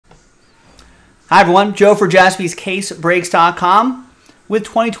Hi everyone, Joe for JaspysCaseBreaks.com with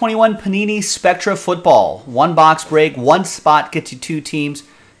 2021 Panini Spectra Football. One box break, one spot gets you two teams.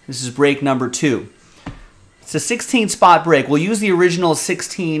 This is break number 2. It's a 16-spot break. We'll use the original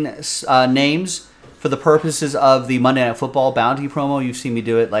 16 names for the purposes of the Monday Night Football bounty promo. You've seen me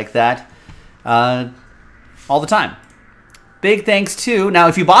do it like that all the time. Big thanks to, now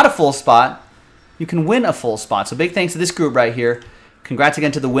if you bought a full spot, you can win a full spot. So big thanks to this group right here. Congrats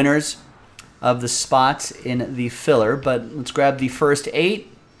again to the winners of the spots in the filler. But let's grab the first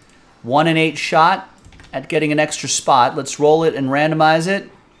 8. 1 and 8 shot at getting an extra spot. Let's roll it and randomize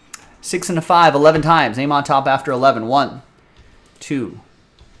it. 6 and a 5, 11 times. Name on top after 11. 1, 2,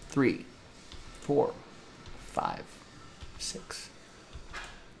 3, 4, 5, 6.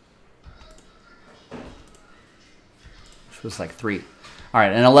 Which was like 3. All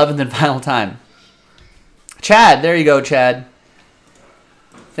right, and 11th and final time. Chad, there you go, Chad.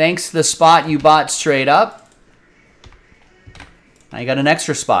 Thanks to the spot you bought straight up. Now you got an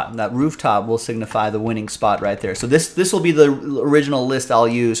extra spot. That rooftop will signify the winning spot right there. So this will be the original list I'll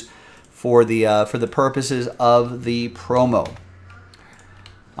use for the purposes of the promo.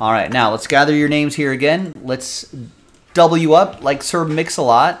 All right, now let's gather your names here again. Let's double you up like Sir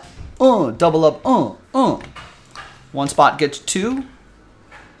Mix-a-Lot. Double up. One spot gets 2.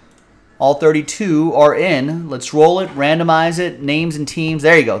 All 32 are in. Let's roll it, randomize it, names and teams.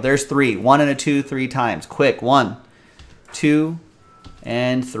 There you go. There's 3. 1 and a 2, 3 times. Quick. 1, 2,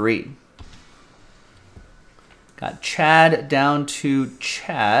 and 3. Got Chad down to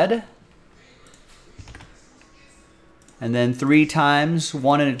Chad. And then 3 times,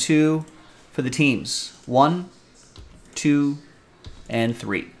 1 and a 2 for the teams. 1, 2, and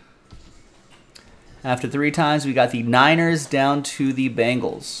 3. After 3 times, we got the Niners down to the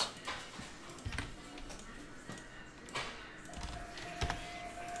Bengals.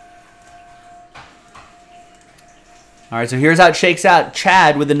 All right, so here's how it shakes out.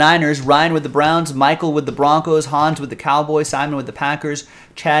 Chad with the Niners, Ryan with the Browns, Michael with the Broncos, Hans with the Cowboys, Simon with the Packers,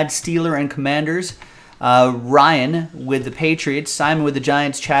 Chad, Steeler, and Commanders, Ryan with the Patriots, Simon with the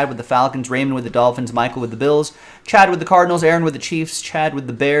Giants, Chad with the Falcons, Raymond with the Dolphins, Michael with the Bills, Chad with the Cardinals, Aaron with the Chiefs, Chad with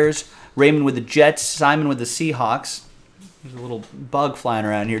the Bears, Raymond with the Jets, Simon with the Seahawks. There's a little bug flying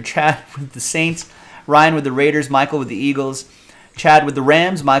around here. Chad with the Saints, Ryan with the Raiders, Michael with the Eagles, Chad with the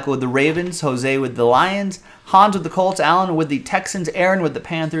Rams, Michael with the Ravens, Jose with the Lions, Hans with the Colts, Alan with the Texans, Aaron with the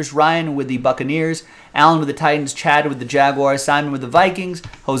Panthers, Ryan with the Buccaneers, Alan with the Titans, Chad with the Jaguars, Simon with the Vikings,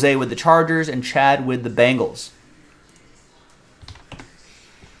 Jose with the Chargers, and Chad with the Bengals.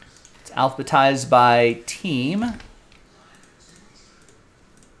 It's alphabetized by team.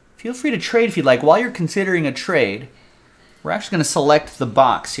 Feel free to trade if you'd like. While you're considering a trade, we're actually going to select the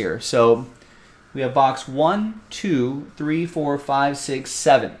box here. So we have box 1, 2, 3, 4, 5, 6,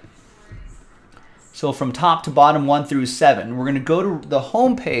 7. So from top to bottom, 1 through 7. We're going to go to the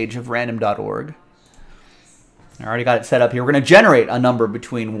home page of random.org. I already got it set up here. We're going to generate a number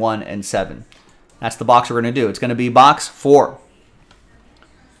between 1 and 7. That's the box we're going to do. It's going to be box 4.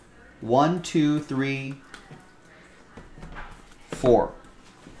 1, 2, 3, 4.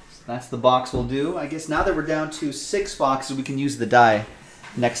 So that's the box we'll do. I guess now that we're down to 6 boxes, we can use the die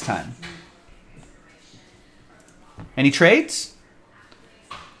next time. Any trades?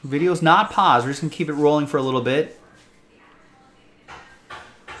 Video's not paused. We're just gonna keep it rolling for a little bit.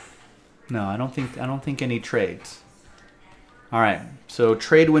 No, I don't think any trades. All right, so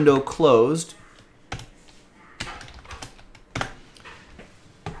trade window closed.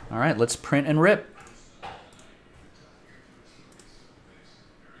 All right, let's print and rip.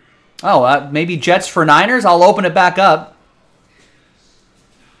 Oh, maybe Jets for Niners. I'll open it back up.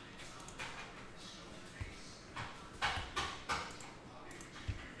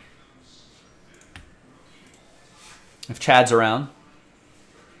 If Chad's around.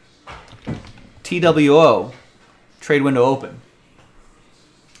 TWO. Trade window open.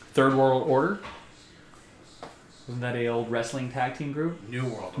 Third World Order. Wasn't that a old wrestling tag team group? New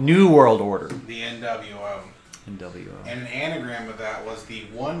World Order. New World Order. The NWO. NWO. And an anagram of that was the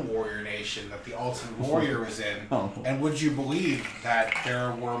One Warrior Nation that the Ultimate Warrior was in. Oh. And would you believe that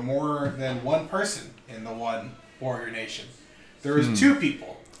there were more than one person in the One Warrior Nation? There was 2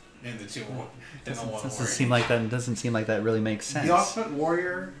 people in the Doesn't seem like that really makes sense. The Ultimate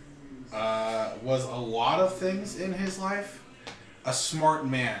Warrior was a lot of things in his life. A smart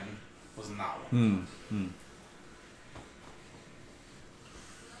man was not one.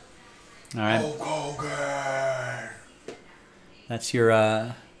 All right. Hulk Hogan. That's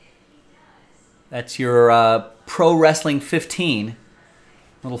your Pro Wrestling 15.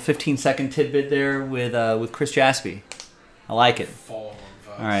 Little 15-second tidbit there with Chris Jaspy. I like it. Fall of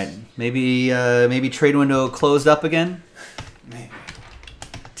folks. All right, maybe trade window closed up again. Maybe.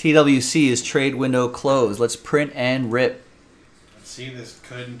 TWC is trade window closed. Let's print and rip. Let's see this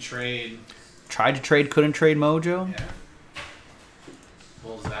couldn't trade. Tried to trade, couldn't trade mojo. Yeah.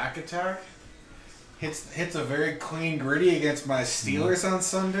 Little Zach attack. Hits a very clean gritty against my Steelers on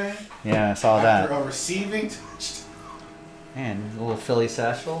Sunday. Yeah, I saw After that. a receiving touch. Man, a little Philly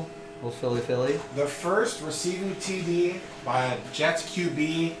satchel. Little Philly. The first receiving TD by a Jets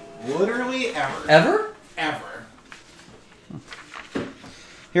QB literally ever. Ever? Ever.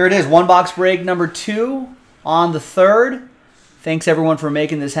 Here it is, one box break number 2 on the 3rd. Thanks everyone for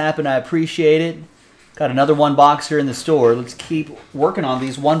making this happen. I appreciate it. Got another one box here in the store. Let's keep working on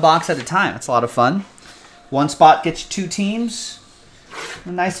these one box at a time. It's a lot of fun. One spot gets you 2 teams.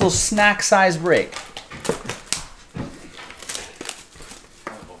 A nice little snack size break.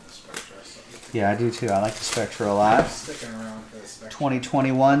 Yeah, I do too. I like the Spectra a lot. Sticking around for the Spectra.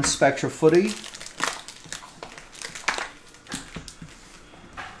 2021 Spectra footy.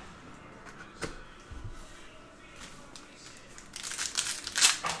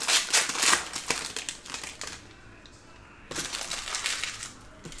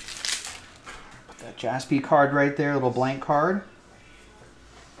 That Jaspy card right there, little blank card.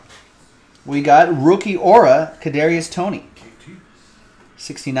 We got rookie aura, Kadarius Toney.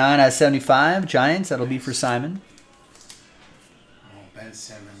 69 out of 75, Giants. That'll be for Simon. Oh, Ben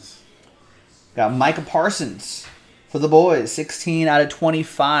Simmons. Got Micah Parsons for the boys. 16 out of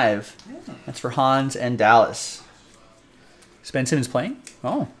 25. That's for Hans and Dallas. Is Ben Simmons playing?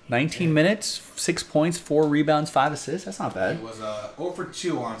 Oh, 19 minutes, 6 points, 4 rebounds, 5 assists. That's not bad. He was 0 for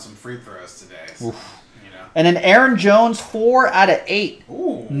 2 on some free throws today. So, you know. And then Aaron Jones, 4 out of 8.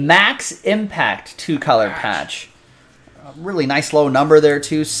 Ooh. Max Impact 2-color patch. A really nice low number there,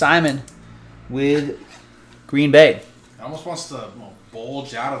 too. Simon with Green Bay. It almost wants to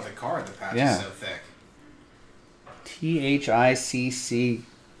bulge out of the card. The patch Yeah. is so thick. THICC.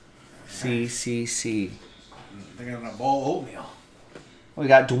 CCC. Thinking of a bowl of oatmeal. We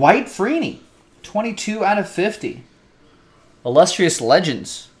got Dwight Freeney, 22 out of 50. Illustrious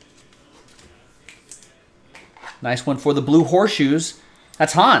Legends. Nice one for the Blue Horseshoes.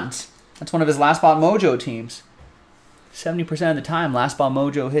 That's Hans. That's one of his Last Spot Mojo teams. 70% of the time, Last Spot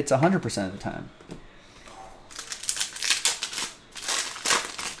Mojo hits 100% of the time.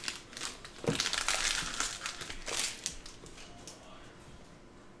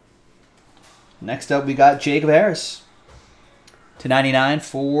 Next up, we got Jacob Harris. /99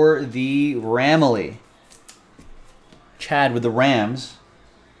 for the Ramley. Chad with the Rams.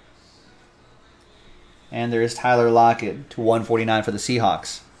 And there's Tyler Lockett /149 for the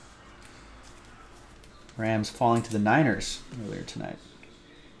Seahawks. Rams falling to the Niners earlier tonight.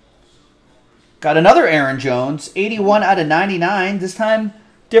 Got another Aaron Jones, 81 out of 99. This time,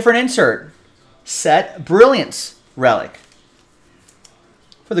 different insert. Set Brilliance relic.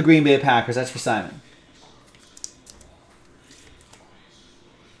 For the Green Bay Packers, that's for Simon.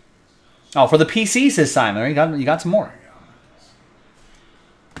 Oh, for the PC, says Simon. You got some more.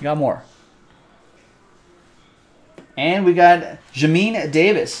 You got more. And we got Jamin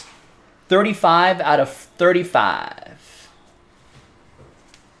Davis. 35 out of 35.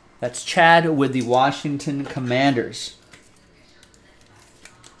 That's Chad with the Washington Commanders.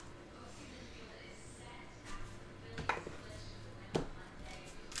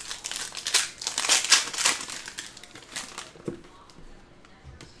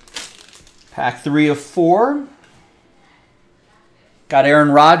 Pack 3 of 4. Got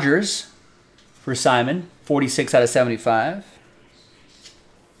Aaron Rodgers for Simon. 46 out of 75.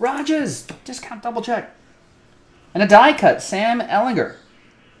 Rodgers! Discount double check. And a die cut. Sam Ellinger.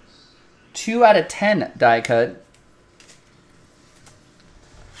 2 out of 10 die cut.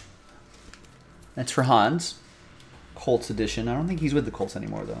 That's for Hans. Colts edition. I don't think he's with the Colts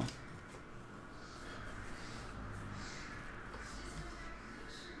anymore, though.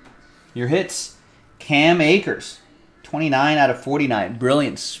 Your hits. Cam Akers. 29 out of 49.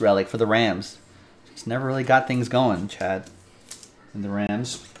 Brilliance relic for the Rams. Just never really got things going, Chad. And the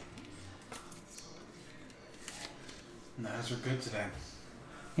Rams. Niners are good today.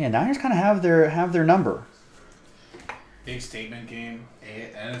 Yeah, Niners kind of have their number. Big statement game.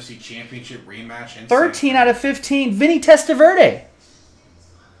 NFC Championship rematch. Insane. 13 out of 15. Vinny Testaverde.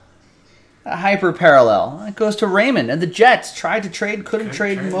 A hyper parallel. That goes to Raymond. And the Jets tried to trade, couldn't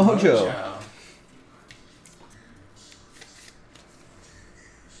trade Mojo.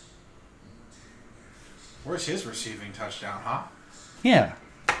 Where's his receiving touchdown, huh? Yeah.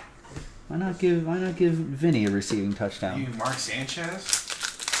 Why not give Vinny a receiving touchdown? You Mark Sanchez?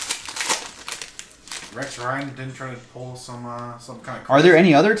 Rex Ryan didn't try to pull some kind of. Are there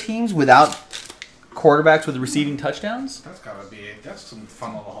any other teams without quarterbacks with receiving touchdowns? That's gotta be it. That's some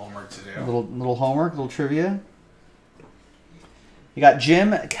fun little homework to do. A little homework, a little trivia. You got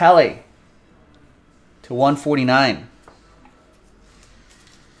Jim Kelly to 149.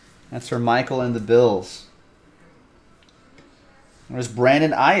 That's for Michael and the Bills. There's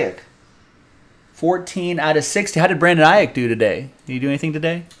Brandon Ayuk. 14 out of 60. How did Brandon Ayuk do today? Did he do anything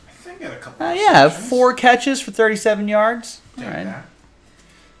today? I think he had a couple. Yeah, 4 catches for 37 yards. All right. That.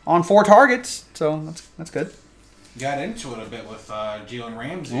 On 4 targets, so that's good. Got into it a bit with Jalen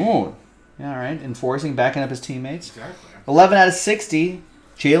Ramsey. Ooh. Yeah, all right. Enforcing, backing up his teammates. Exactly. 11 out of 60.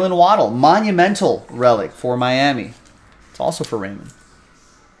 Jalen Waddle. Monumental relic for Miami. It's also for Raymond.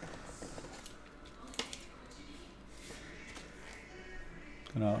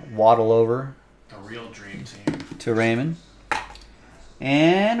 Gonna waddle over. The real dream team. To Raymond.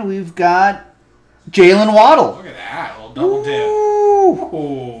 And we've got Jalen Waddle. Look at that. A little double dip.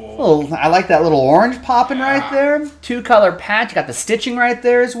 Ooh. I like that little orange popping right there. 2-color patch. You got the stitching right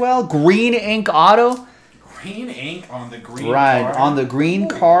there as well. Green ink auto. Green ink on the green right, card. on the green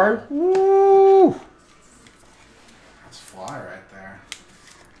card. Ooh. That's fly right there.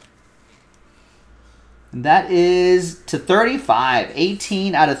 And that is to 35.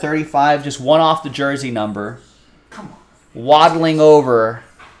 18 out of 35. Just one off the jersey number. Come on. Waddling over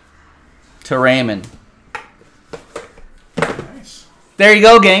to Raymond. Nice. There you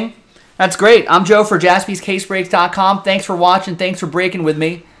go, gang. That's great. I'm Joe for JaspysCaseBreaks.com. Thanks for watching. Thanks for breaking with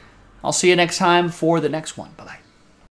me. I'll see you next time for the next one. Bye-bye.